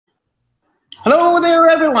Hello there,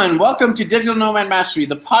 everyone. Welcome to Digital Nomad Mastery,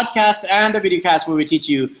 the podcast and the videocast where we teach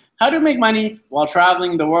you how to make money while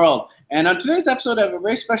traveling the world. And on today's episode, I have a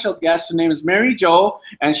very special guest. Her name is Mary Jo,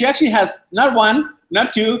 and she actually has not one,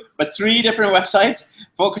 not two, but three different websites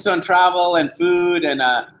focused on travel and food and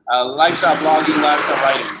lifestyle blogging, lifestyle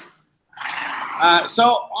writing.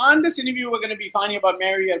 So on this interview, we're going to be finding about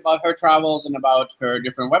Mary, about her travels, and about her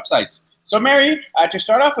different websites. So Mary, to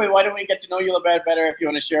start off with, why don't we get to know you a little bit better if you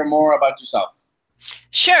want to share more about yourself?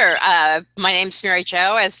 Sure. My name's Mary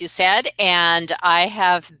Jo, as you said, and I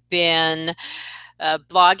have been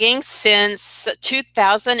blogging since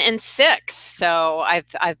 2006. So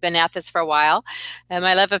I've been at this for a while. And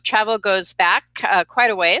my love of travel goes back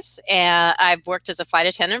quite a ways. And I've worked as a flight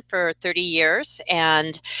attendant for 30 years.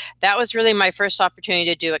 And that was really my first opportunity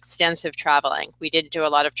to do extensive traveling. We didn't do a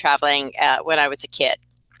lot of traveling when I was a kid.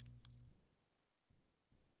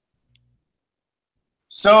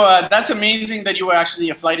 So that's amazing that you were actually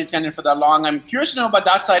a flight attendant for that long. I'm curious to know about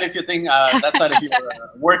that side of your thing, that side of your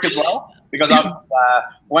work as well, because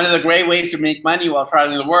one of the great ways to make money while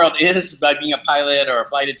traveling the world is by being a pilot or a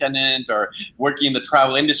flight attendant or working in the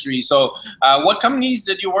travel industry. So what companies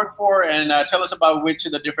did you work for, and tell us about which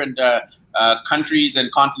of the different countries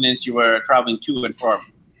and continents you were traveling to and from?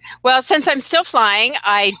 Well, since I'm still flying,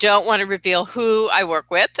 I don't want to reveal who I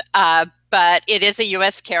work with. But it is a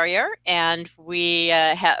U.S. carrier, and we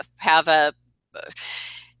have and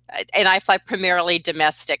I fly primarily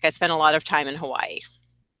domestic. I spend a lot of time in Hawaii.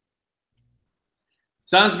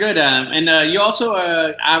 Sounds good. And you're also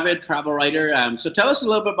an avid travel writer. So tell us a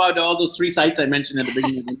little bit about all those three sites I mentioned at the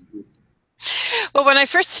beginning of the interview. Well, when I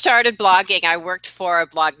first started blogging, I worked for a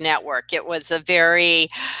blog network. It was a very,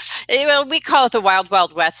 well, we call it the wild,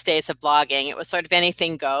 wild west days of blogging. It was sort of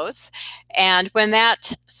anything goes. And when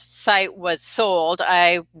that site was sold,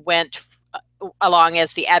 I went along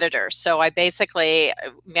as the editor. So I basically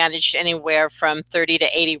managed anywhere from 30 to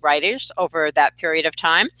 80 writers over that period of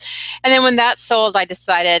time. And then when that sold, I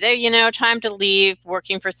decided, time to leave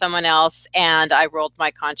working for someone else. And I rolled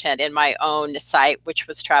my content in my own site, which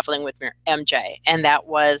was Traveling with MJ. And that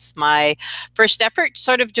was my first effort,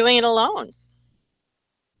 sort of doing it alone.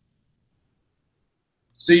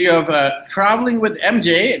 So you have Traveling with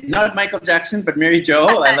MJ, not Michael Jackson, but Mary Jo.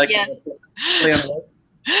 I like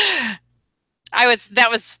that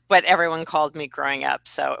was what everyone called me growing up.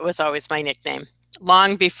 So it was always my nickname,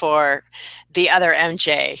 long before the other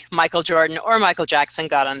MJ, Michael Jordan or Michael Jackson,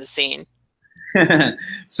 got on the scene.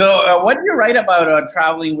 So what do you write about on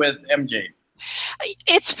Traveling with MJ?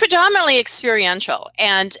 It's predominantly experiential.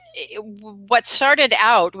 And what started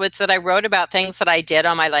out was that I wrote about things that I did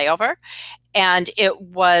on my layover. And it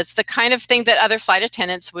was the kind of thing that other flight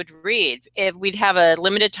attendants would read. If we'd have a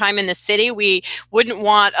limited time in the city, we wouldn't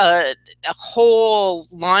want a whole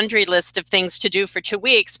laundry list of things to do for 2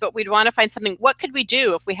 weeks, but we'd want to find something. What could we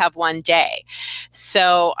do if we have one day?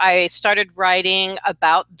 So I started writing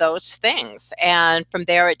about those things. And from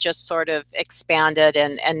there, it just sort of expanded.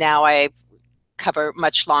 And now I cover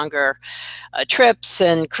much longer trips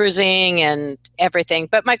and cruising and everything.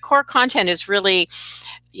 But my core content is really,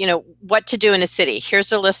 what to do in a city. Here's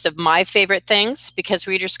a list of my favorite things, because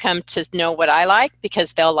readers come to know what I like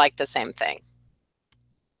because they'll like the same thing.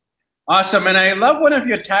 Awesome. And I love one of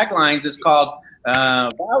your taglines. It's called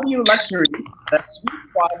Value Luxury, the sweet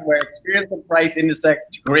spot where experience and price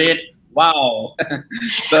intersect. Great. Wow.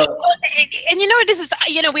 So, and what this is,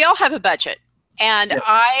 we all have a budget. And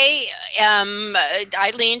I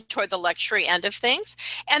lean toward the luxury end of things.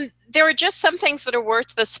 And there are just some things that are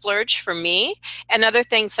worth the splurge for me and other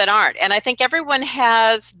things that aren't. And I think everyone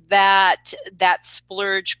has that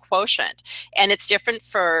splurge quotient. And it's different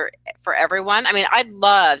for everyone. I mean, I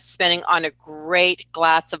love spending on a great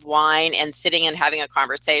glass of wine and sitting and having a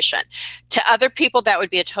conversation. To other people, that would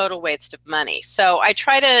be a total waste of money. So I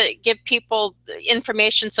try to give people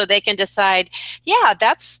information so they can decide, yeah,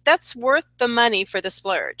 that's worth the money for the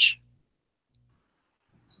splurge.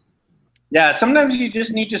 Yeah, sometimes you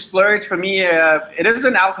just need to splurge. For me, it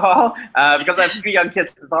isn't alcohol because I have 3 young kids.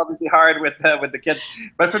 It's obviously hard with the kids.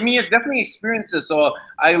 But for me, it's definitely experiences. So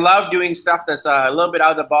I love doing stuff that's a little bit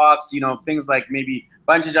out of the box. Things like maybe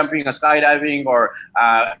bungee jumping or skydiving, or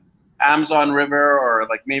Amazon River, or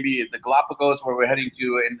like maybe the Galapagos, where we're heading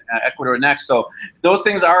to in Ecuador next. So those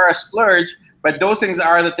things are a splurge. But those things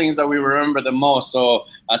are the things that we remember the most. So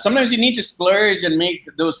sometimes you need to splurge and make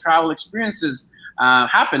those travel experiences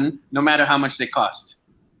happen, no matter how much they cost.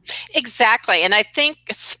 Exactly. And I think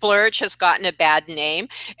splurge has gotten a bad name,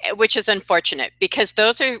 which is unfortunate, because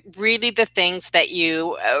those are really the things that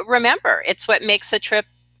you remember. It's what makes a trip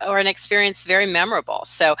or an experience very memorable.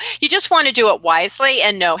 So you just want to do it wisely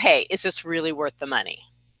and know, hey, is this really worth the money?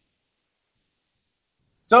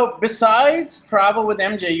 So besides Travel with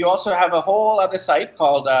MJ, you also have a whole other site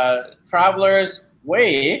called Traveler's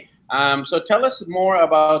Way. So tell us more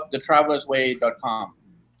about the travelersway.com.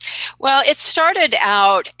 Well, it started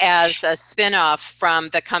out as a spin-off from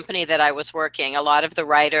the company that I was working. A lot of the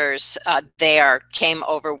writers there came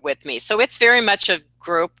over with me. So it's very much a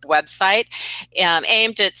group website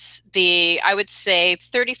aimed at the, I would say,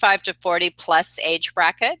 35 to 40 plus age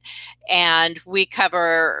bracket. And we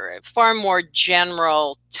cover far more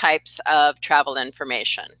general types of travel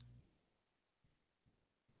information.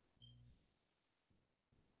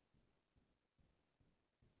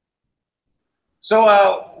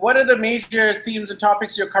 So what are the major themes and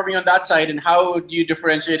topics you're covering on that site, and how do you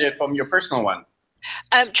differentiate it from your personal one?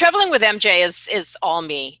 Traveling with MJ is all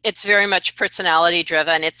me. It's very much personality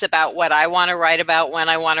driven. It's about what I want to write about, when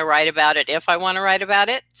I want to write about it, if I want to write about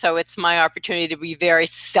it. So it's my opportunity to be very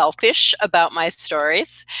selfish about my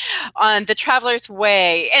stories. On the Traveler's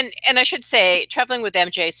Way, and I should say, Traveling with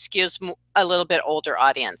MJ skews a little bit older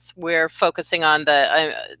audience. We're focusing on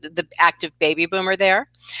the active baby boomer there.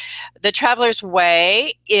 The Traveler's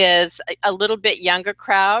Way is a little bit younger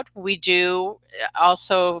crowd. We do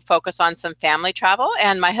also focus on some family travel,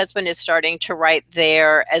 and my husband is starting to write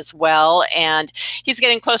there as well, and he's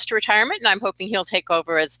getting close to retirement, and I'm hoping he'll take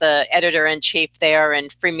over as the editor-in-chief there and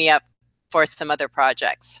free me up for some other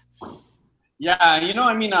projects. Yeah,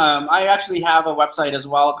 I actually have a website as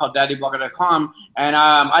well called daddyblogger.com, and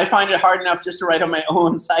I find it hard enough just to write on my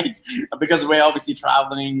own site because we're obviously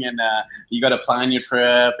traveling, and you got to plan your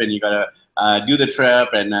trip, and you got to do the trip,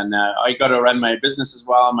 and then I got to run my business as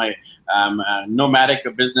well, my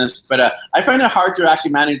nomadic business. But I find it hard to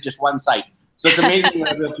actually manage just one site. So it's amazing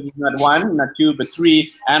that we have to do not one, not two, but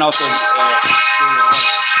three, and also.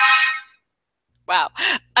 Wow.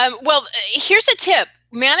 Well, here's a tip.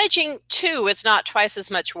 Managing two is not twice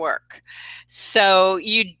as much work. So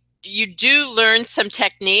you do learn some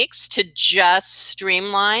techniques to just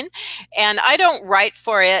streamline. And I don't write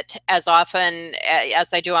for it as often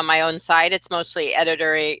as I do on my own site. It's mostly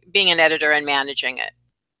being an editor and managing it.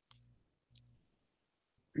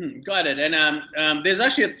 Got it. And there's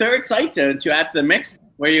actually a third site to add to the mix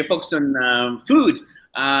where you focus on food.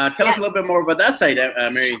 Tell us a little bit more about that site,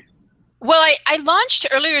 Mary. Well, I launched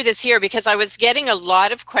earlier this year because I was getting a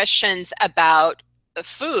lot of questions about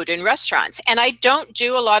food in restaurants. And I don't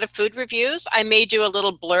do a lot of food reviews. I may do a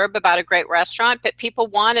little blurb about a great restaurant, but people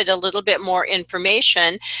wanted a little bit more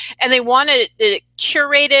information, and they wanted it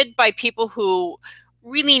curated by people who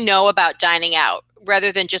really know about dining out,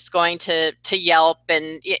 rather than just going to Yelp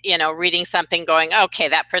and, reading something going, okay,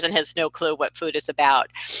 that person has no clue what food is about.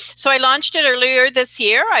 So I launched it earlier this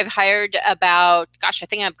year. I've hired about, I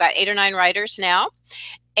think I've got 8 or 9 writers now.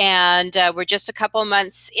 And we're just a couple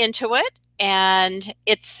months into it. And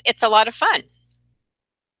it's a lot of fun.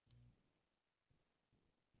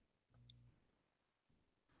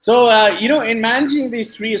 So, in managing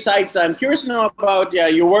these 3 sites, I'm curious to know about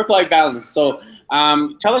your work-life balance. So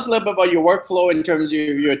tell us a little bit about your workflow in terms of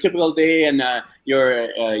your typical day, and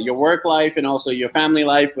your work life, and also your family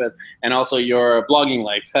life, and also your blogging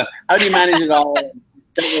life. How do you manage it all,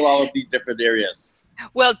 juggle all of these different areas?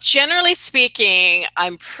 Well, generally speaking,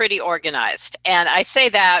 I'm pretty organized. And I say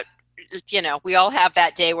that, we all have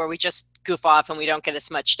that day where we just goof off and we don't get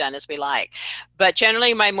as much done as we like. But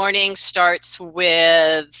generally my morning starts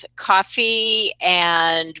with coffee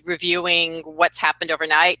and reviewing what's happened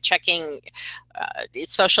overnight, checking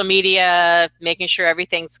social media, making sure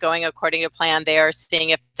everything's going according to plan there, seeing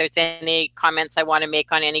if there's any comments I want to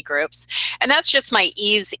make on any groups. And that's just my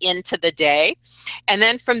ease into the day. And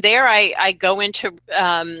then from there, I go into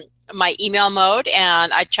my email mode,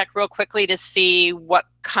 and I check real quickly to see what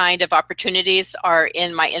kind of opportunities are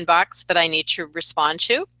in my inbox that I need to respond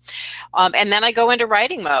to. And then I go into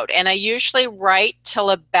writing mode, and I usually write till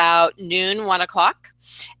about noon, 1 o'clock.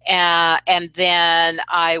 And then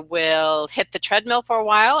I will hit the treadmill for a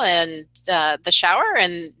while and the shower,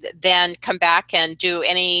 and then come back and do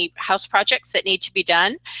any house projects that need to be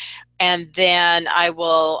done. And then I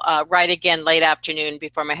will write again late afternoon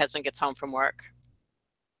before my husband gets home from work.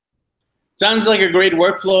 Sounds like a great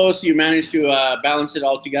workflow, so you managed to balance it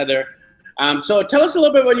all together. So tell us a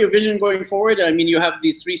little bit about your vision going forward. I mean, you have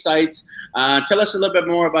these 3 sites. Tell us a little bit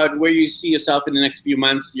more about where you see yourself in the next few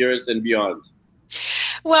months, years, and beyond.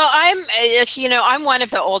 Well, I'm one of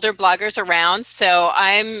the older bloggers around, so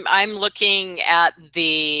I'm looking at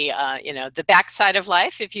the the backside of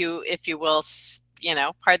life, if you will,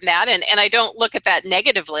 pardon that. And I don't look at that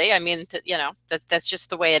negatively. I mean, that's just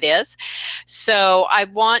the way it is. So I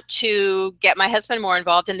want to get my husband more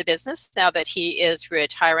involved in the business now that he is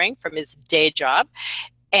retiring from his day job.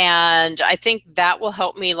 And I think that will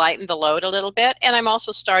help me lighten the load a little bit. And I'm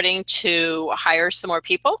also starting to hire some more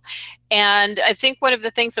people. And I think one of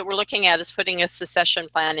the things that we're looking at is putting a succession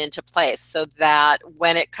plan into place so that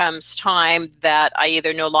when it comes time that I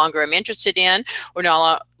either no longer am interested in or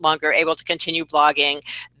no longer able to continue blogging,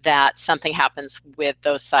 that something happens with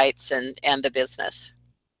those sites and the business.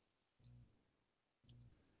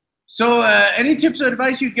 So any tips or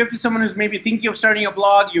advice you give to someone who's maybe thinking of starting a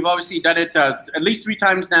blog? You've obviously done it at least 3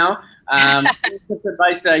 times now. Any tips or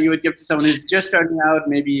advice you would give to someone who's just starting out,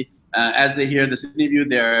 maybe as they hear this interview,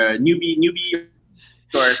 they're newbie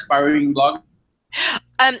or aspiring blogger?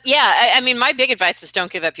 Yeah, I mean, my big advice is don't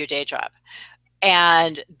give up your day job.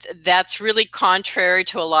 And that's really contrary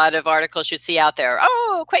to a lot of articles you see out there.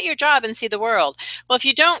 Oh, quit your job and see the world. Well, if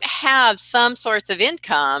you don't have some source of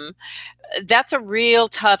income, that's a real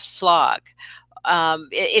tough slog.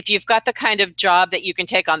 If you've got the kind of job that you can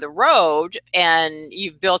take on the road and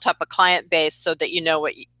you've built up a client base so that you know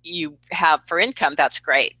what you have for income, that's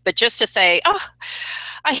great. But just to say, oh,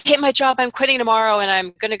 I hate my job, I'm quitting tomorrow and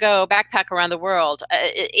I'm going to go backpack around the world,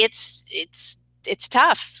 it's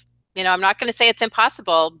tough. I'm not going to say it's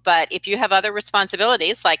impossible, but if you have other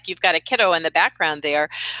responsibilities, like you've got a kiddo in the background there,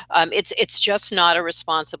 it's just not a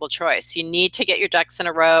responsible choice. You need to get your ducks in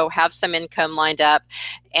a row, have some income lined up,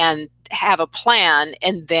 and have a plan,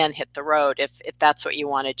 and then hit the road if that's what you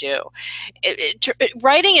want to do.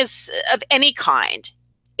 Writing is of any kind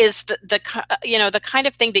is the kind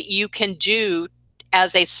of thing that you can do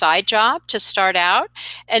as a side job to start out,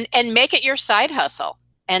 and make it your side hustle.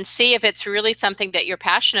 And see if it's really something that you're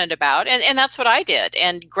passionate about. And that's what I did.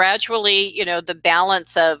 And gradually, the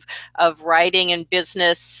balance of writing and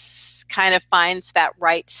business kind of finds that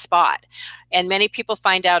right spot. And many people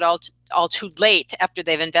find out all too late after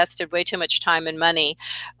they've invested way too much time and money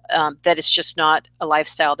that it's just not a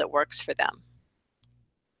lifestyle that works for them.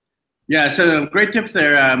 Yeah, so great tips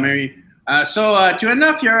there, Mary. So to end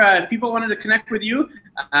off here, if people wanted to connect with you,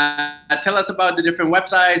 tell us about the different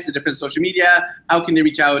websites, the different social media. How can they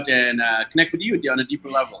reach out and connect with you on a deeper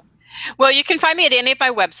level? Well, you can find me at any of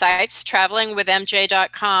my websites,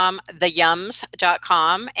 travelingwithmj.com,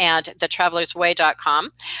 theyums.com, and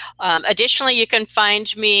thetravelersway.com. Additionally, you can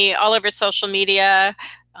find me all over social media.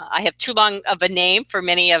 I have too long of a name for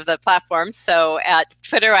many of the platforms. So at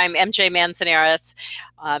Twitter, I'm MJ Manzanares.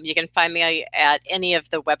 You can find me at any of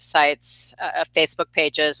the websites, Facebook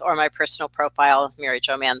pages, or my personal profile, Mary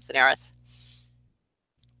Jo Manzanares.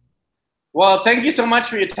 Well, thank you so much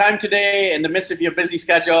for your time today in the midst of your busy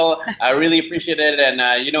schedule. I really appreciate it. And,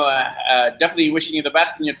 definitely wishing you the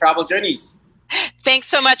best in your travel journeys. Thanks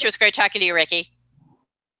so much. It was great talking to you, Ricky.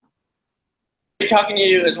 Great talking to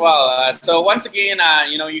you as well. So once again,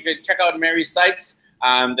 you can check out Mary's sites.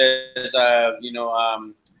 There's,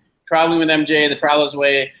 Traveling with MJ, The Traveler's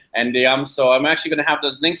Way, and the So I'm actually going to have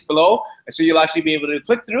those links below, so you'll actually be able to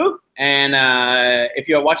click through. And if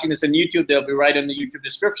you're watching this on YouTube, they'll be right in the YouTube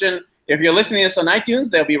description. If you're listening to this on iTunes,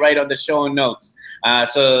 they'll be right on the show notes.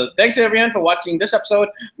 So thanks everyone for watching this episode.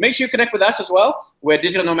 Make sure you connect with us as well. We're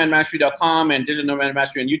digitalnomadmastery.com and Digital Nomad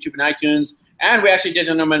Mastery on YouTube and iTunes. And we're actually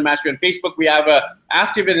Digital Nomad Mastery on Facebook. We have an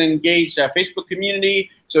active and engaged Facebook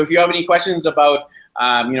community. So if you have any questions about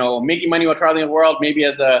making money while traveling the world, maybe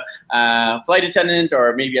as a flight attendant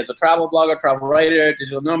or maybe as a travel blogger, travel writer,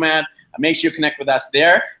 digital nomad, make sure you connect with us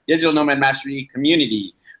there, Digital Nomad Mastery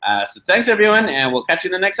community. So thanks everyone, and we'll catch you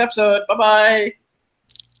in the next episode. Bye-bye.